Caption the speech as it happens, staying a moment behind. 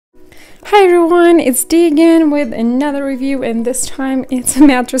Hi everyone, it's Dee again with another review, and this time it's a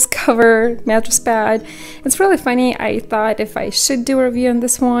mattress cover, mattress pad. It's really funny. I thought if I should do a review on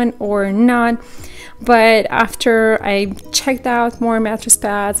this one or not, but after I checked out more mattress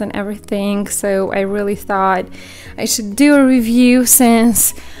pads and everything, so I really thought I should do a review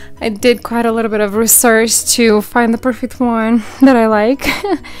since I did quite a little bit of research to find the perfect one that I like.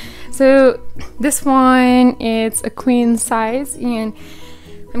 So this one, it's a queen size, and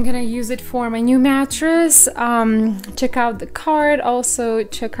I'm gonna use it for my new mattress. Check out the card, also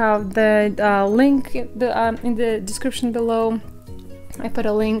check out the link in the description below. I put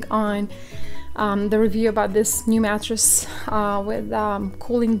a link on the review about this new mattress with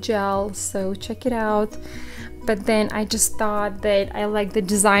cooling gel, so check it out. But then I just thought that I like the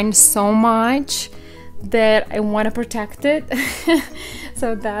design so much that I want to protect it.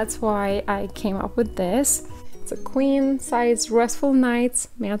 So that's why I came up with this. It's a queen size Restful Nights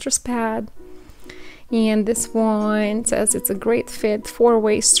mattress pad, and this one says it's a great fit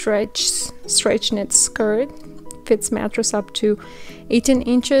 4-way stretch knit skirt, fits mattress up to 18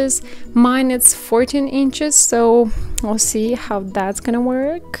 inches. Mine it's 14 inches, so we'll see how that's gonna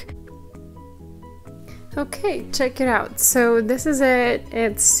work. Okay, check it out. So this is it.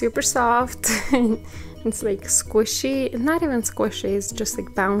 It's super soft. It's like squishy, not even squishy, it's just like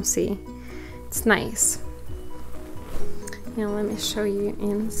bouncy. It's nice. Now let me show you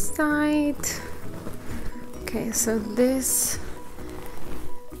inside. Okay, so this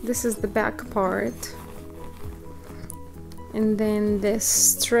is the back part, and then this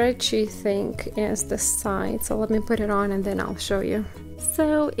stretchy thing is the side. So let me put it on and then I'll show you.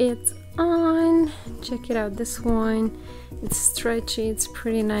 So it's on. Check it out. This one, it's stretchy, it's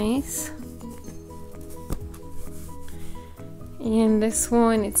pretty nice. And this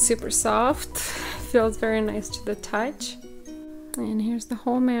one, it's super soft, feels very nice to the touch. And here's the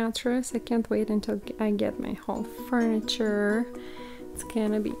whole mattress. I can't wait until I get my whole furniture. It's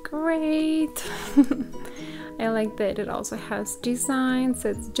gonna be great. I like that it also has designs.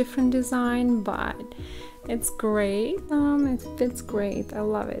 It's different design, but it's great. It fits great. I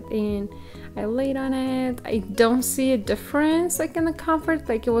love it, and I laid on it. I don't see a difference like in the comfort.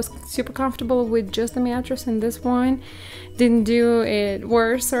 Like, it was super comfortable with just the mattress, and this one didn't do it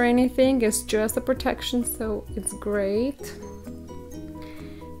worse or anything. It's just the protection, so it's great.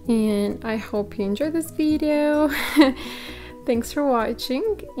 And I hope you enjoyed this video. Thanks for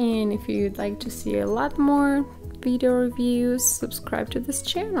watching, and if you'd like to see a lot more video reviews, subscribe to this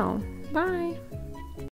channel. Bye!